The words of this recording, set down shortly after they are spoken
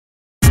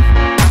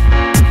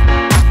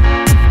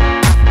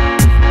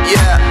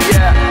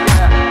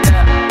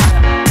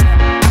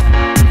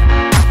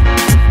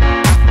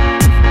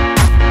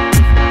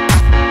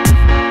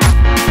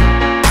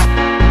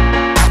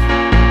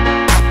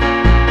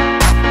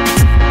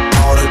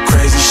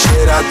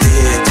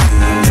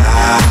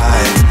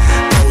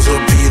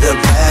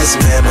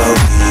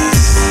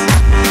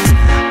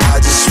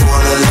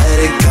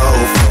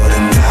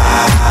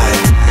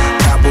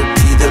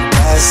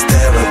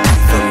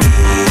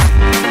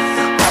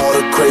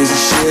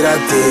shit I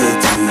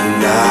did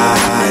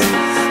tonight,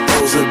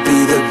 those would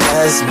be the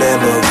best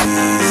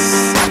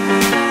memories.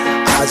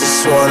 I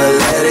just wanna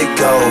let it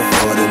go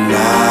for the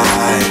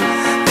night.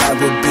 That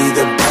would be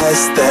the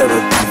best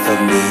therapy for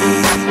me.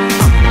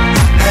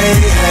 Hey,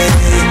 hey,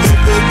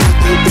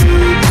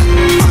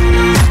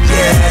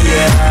 yeah,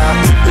 yeah.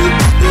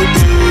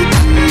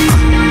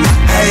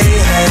 Hey,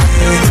 hey,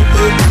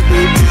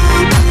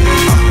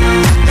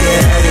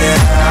 yeah, yeah.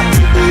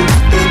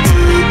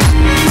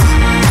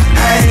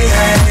 Hey,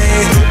 hey,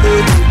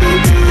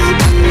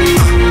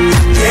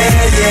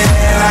 yeah,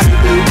 yeah.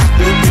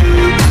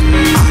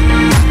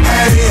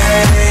 Hey,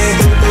 hey,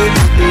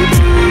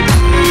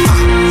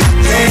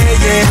 yeah,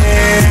 yeah.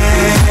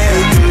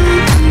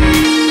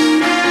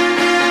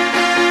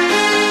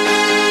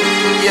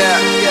 Yeah,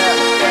 yeah.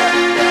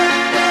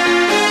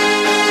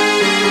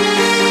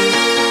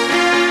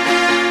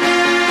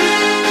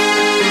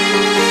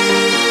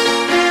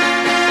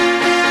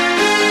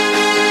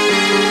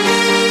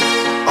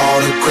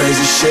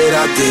 Crazy shit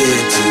I did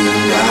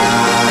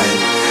tonight,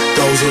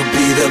 those will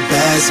be the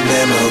best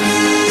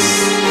memories.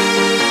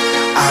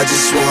 I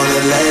just wanna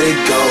let it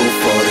go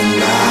for the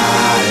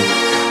night.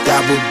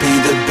 That would be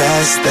the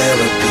best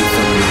therapy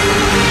for me.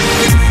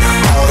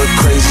 All the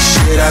crazy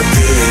shit I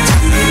did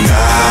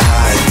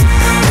tonight,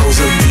 those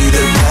will be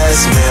the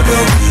best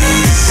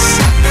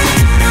memories.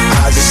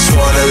 I just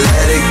wanna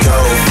let it go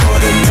for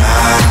the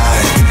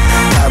night.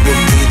 That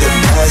would be the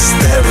best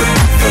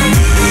therapy for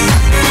me.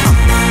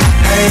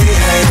 Hey,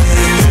 hey,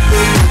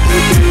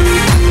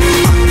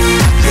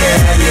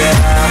 yeah, yeah.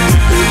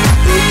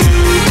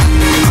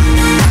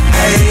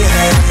 Hey,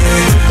 hey,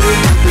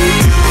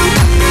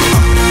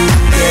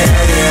 yeah,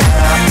 yeah.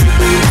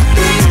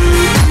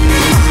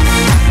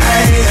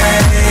 Hey,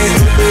 hey,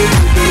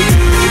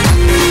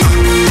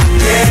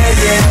 yeah,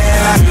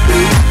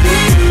 yeah.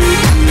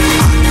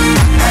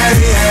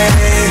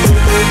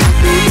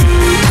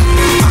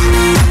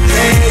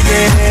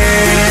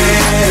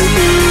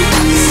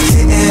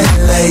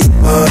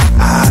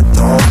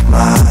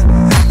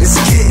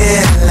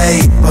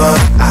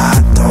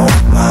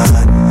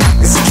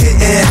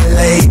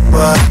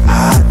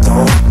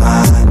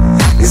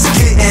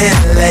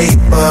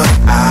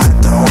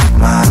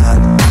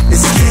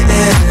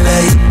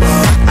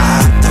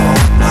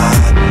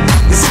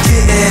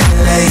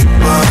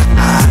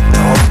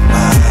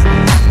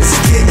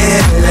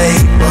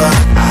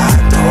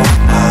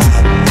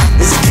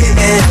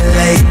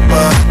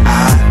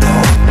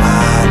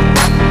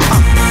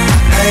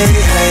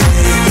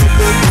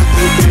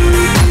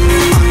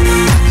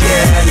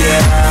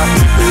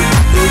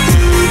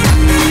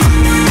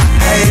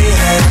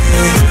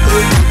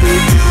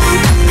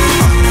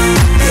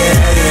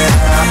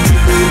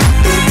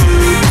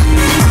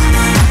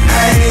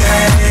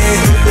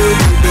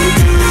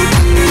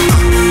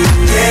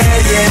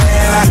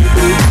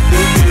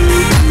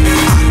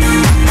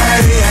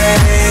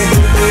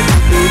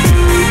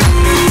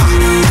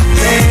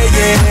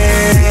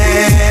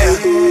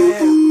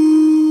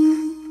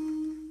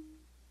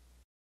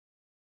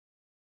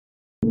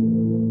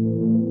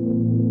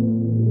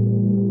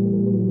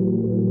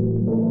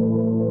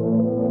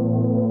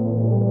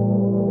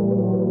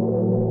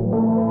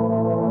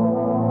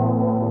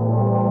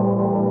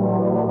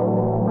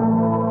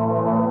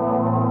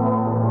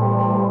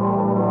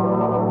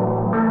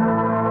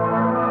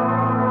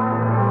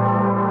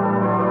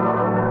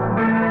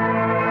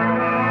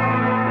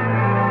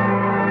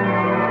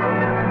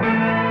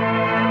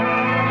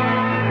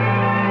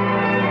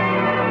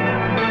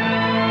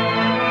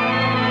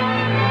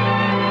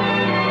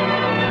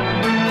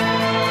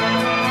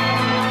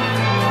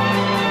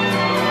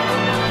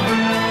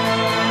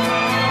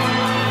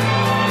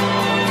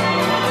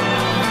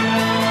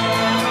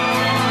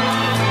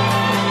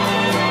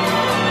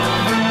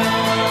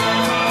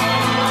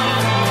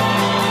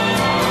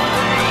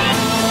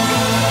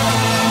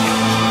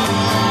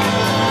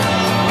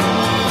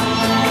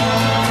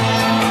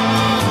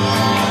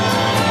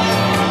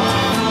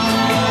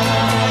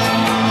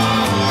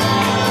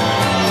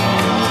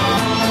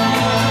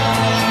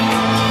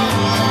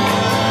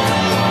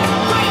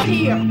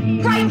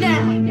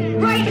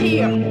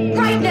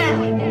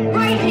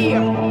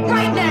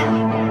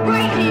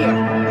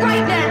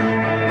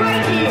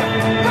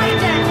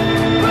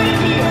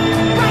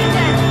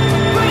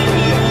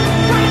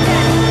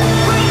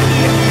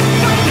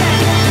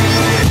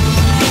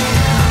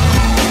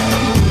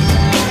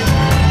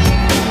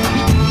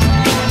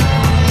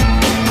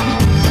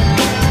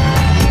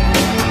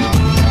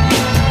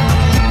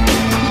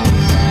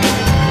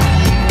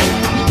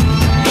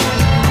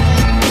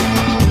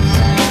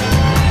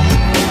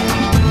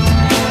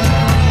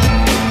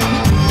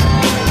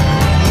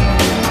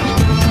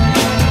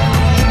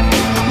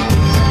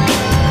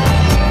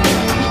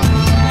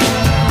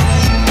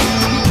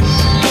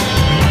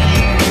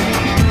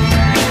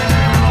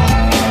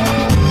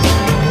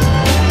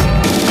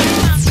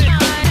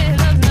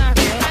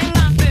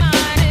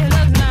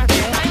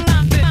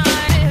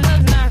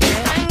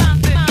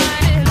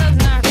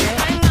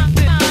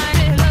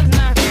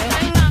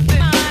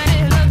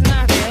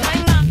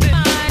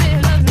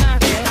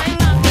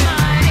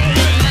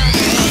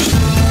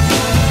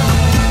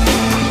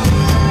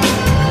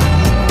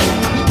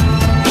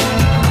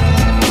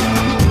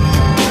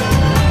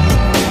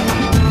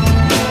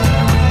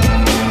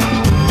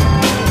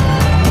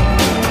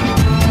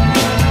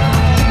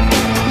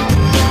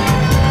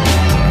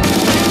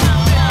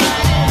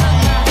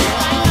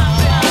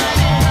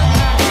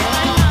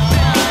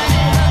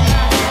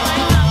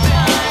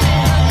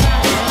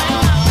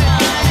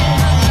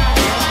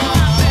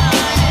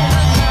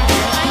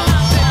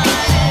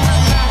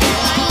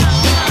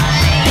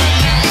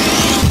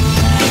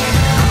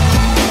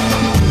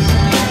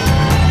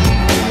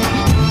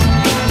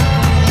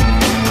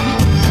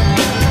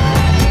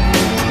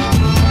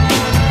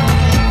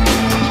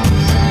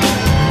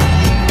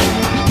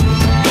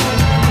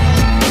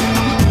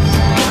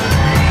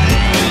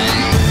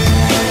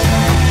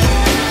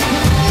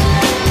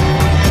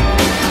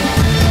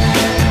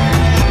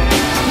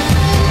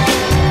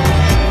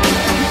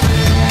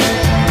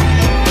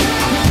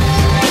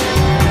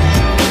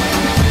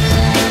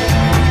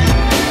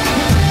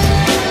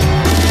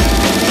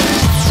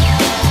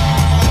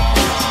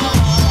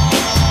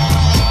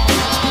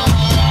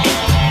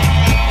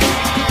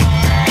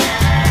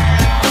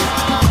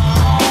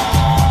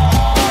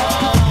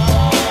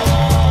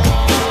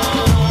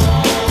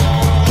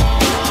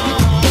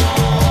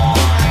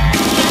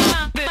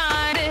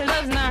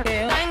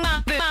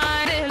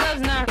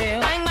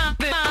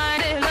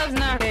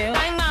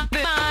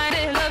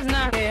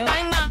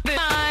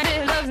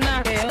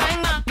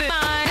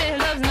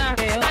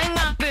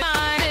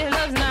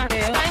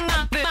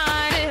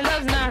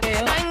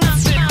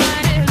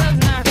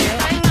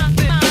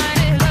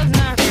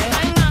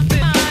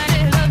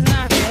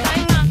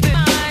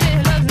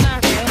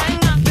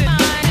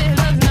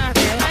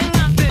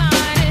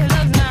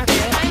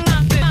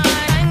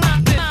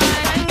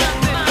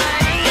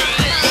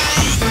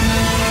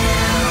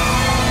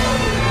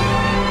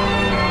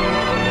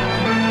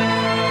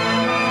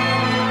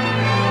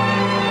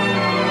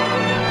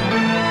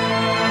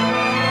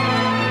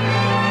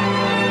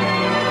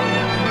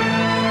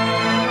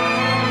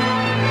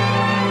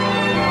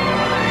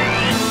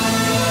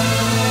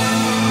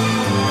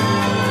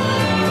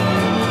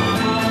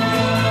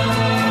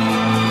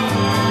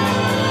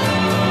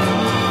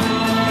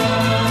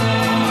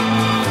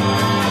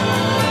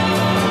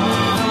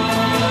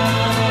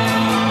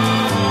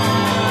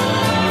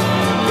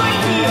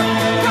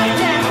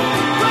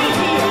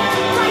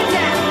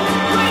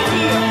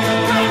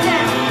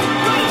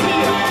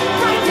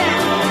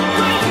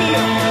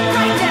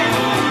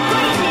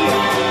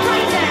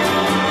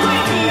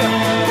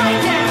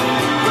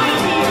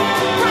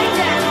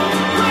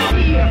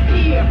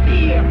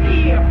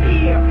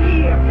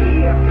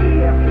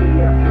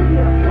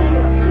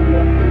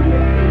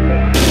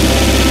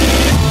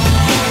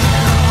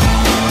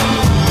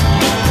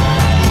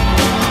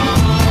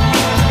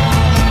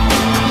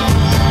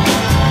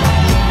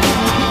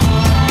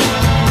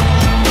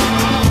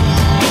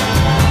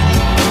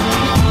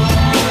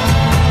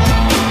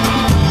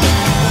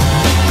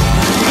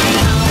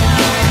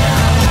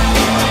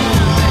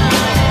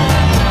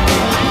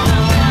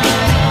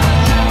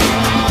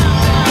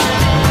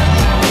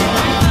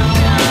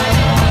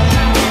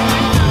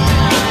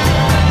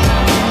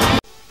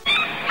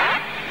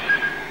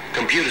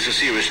 Computer's a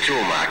serious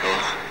tool, Michael.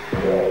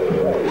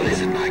 What is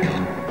it, Michael?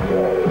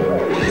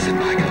 What is it,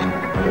 Michael?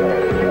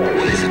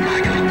 What is it,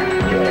 Michael?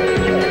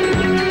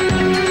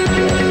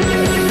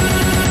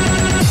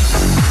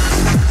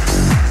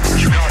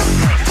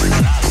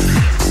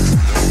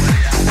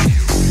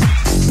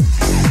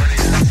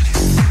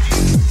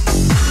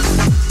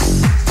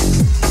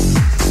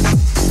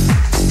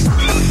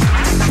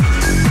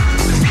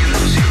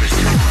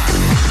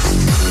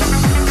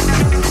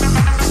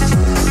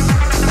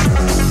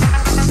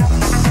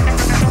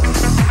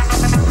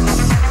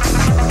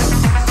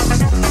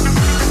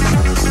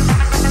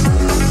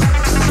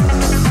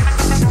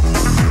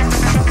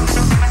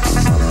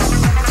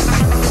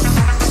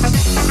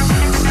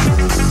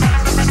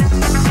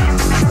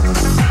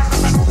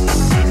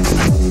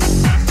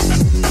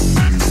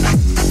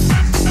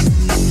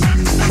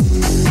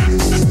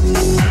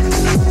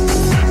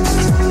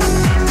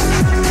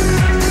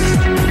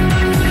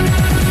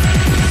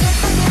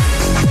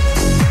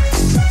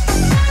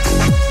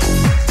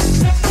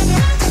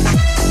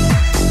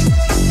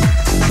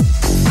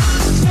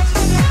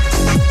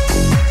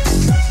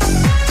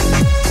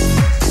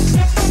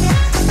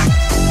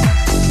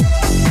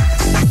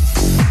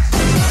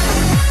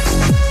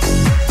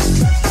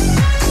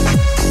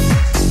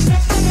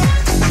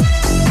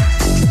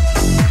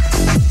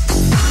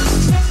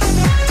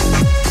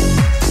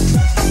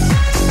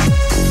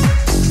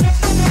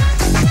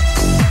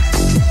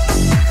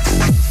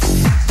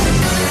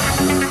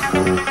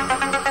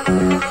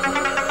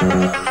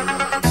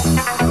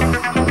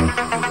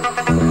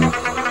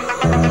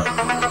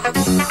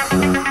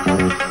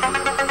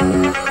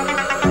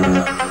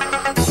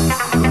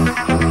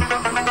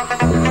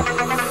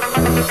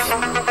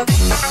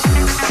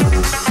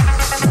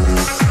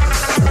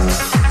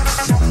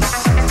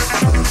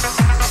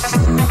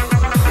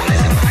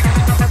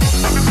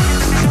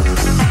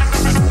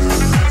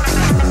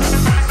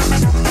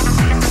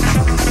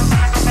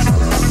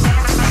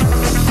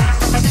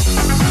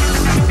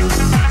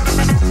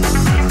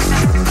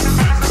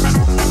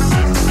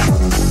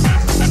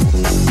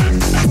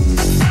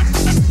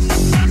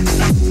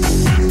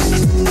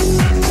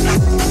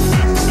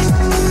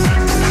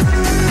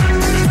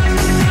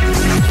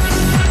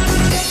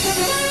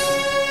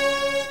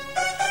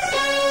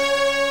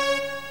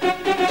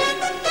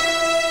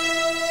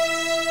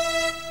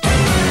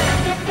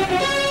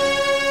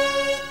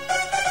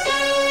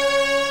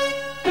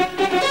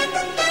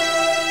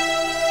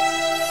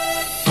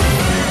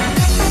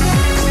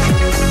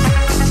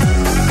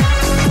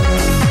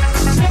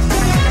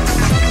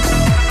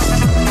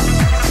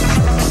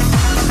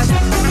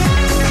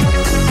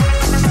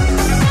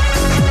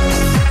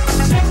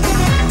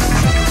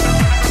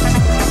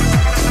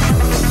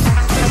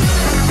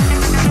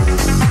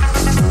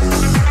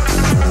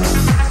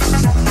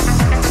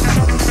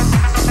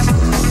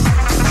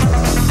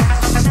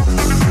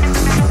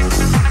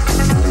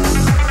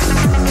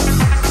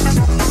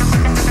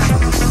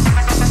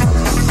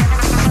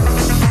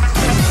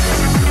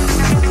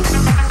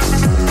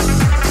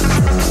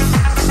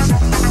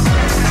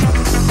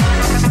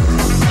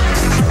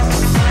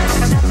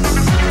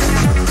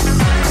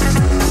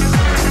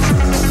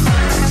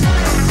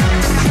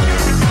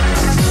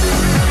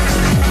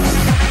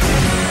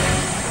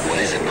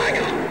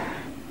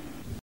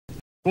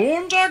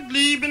 Montag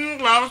lieben,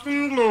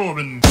 glauben,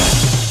 globen.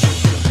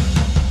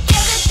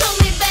 Give it to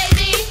me,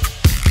 baby.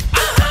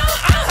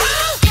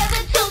 Give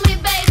it to me,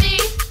 baby.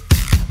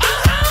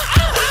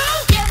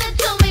 Give it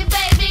to me,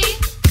 baby.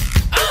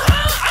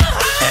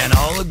 And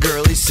all the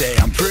girlies say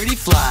I'm pretty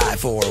fly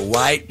for a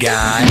white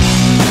guy.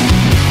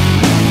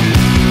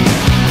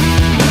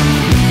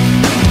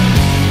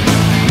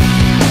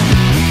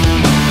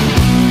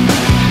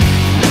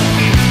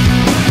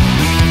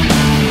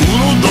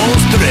 Uno,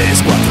 dos,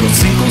 tres, cuatro,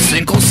 cinco,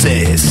 cinco,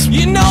 seis.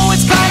 You know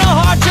it's kinda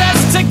hard to